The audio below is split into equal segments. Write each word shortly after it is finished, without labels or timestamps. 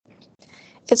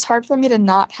it's hard for me to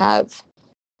not have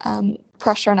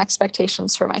pressure and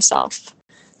expectations for myself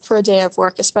for a day of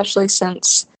work, especially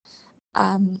since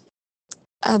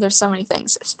there's so many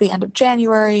things. It's the end of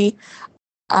January.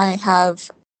 I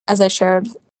have, as I shared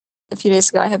a few days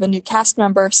ago, I have a new cast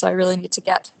member, so I really need to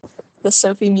get the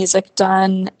Sophie music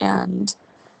done, and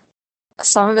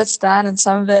some of it's done, and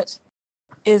some of it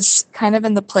is kind of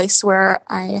in the place where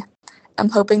I am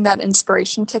hoping that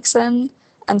inspiration kicks in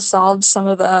and solves some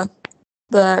of the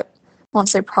I won't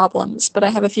say problems, but I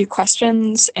have a few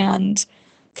questions and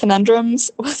conundrums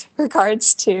with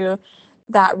regards to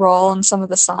that role and some of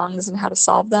the songs and how to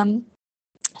solve them.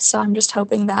 So I'm just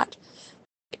hoping that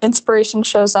inspiration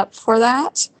shows up for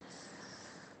that.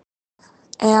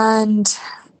 And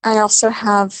I also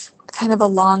have kind of a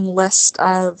long list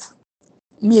of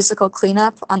musical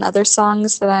cleanup on other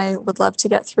songs that I would love to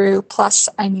get through. Plus,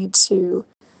 I need to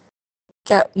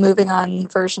get moving on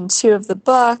version 2 of the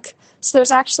book. So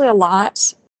there's actually a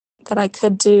lot that I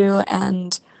could do,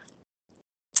 and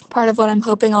part of what I'm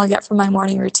hoping I'll get from my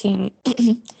morning routine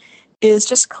is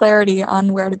just clarity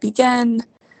on where to begin,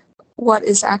 what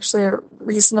is actually a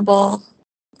reasonable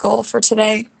goal for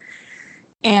today,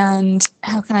 and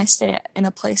how can I stay in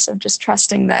a place of just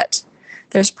trusting that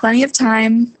there's plenty of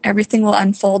time, everything will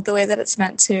unfold the way that it's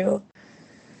meant to,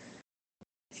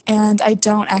 and I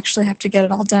don't actually have to get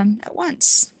it all done at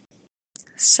once.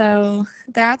 So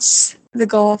that's the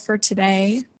goal for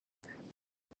today.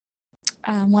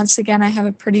 Once again, I have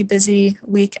a pretty busy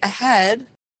week ahead,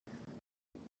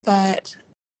 but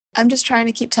I'm just trying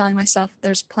to keep telling myself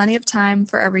there's plenty of time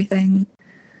for everything.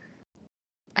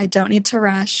 I don't need to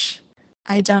rush.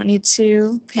 I don't need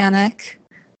to panic.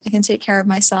 I can take care of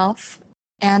myself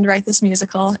and write this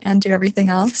musical and do everything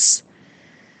else.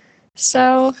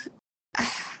 So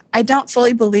I don't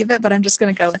fully believe it, but I'm just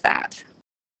going to go with that.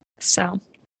 So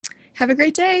have a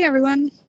great day, everyone.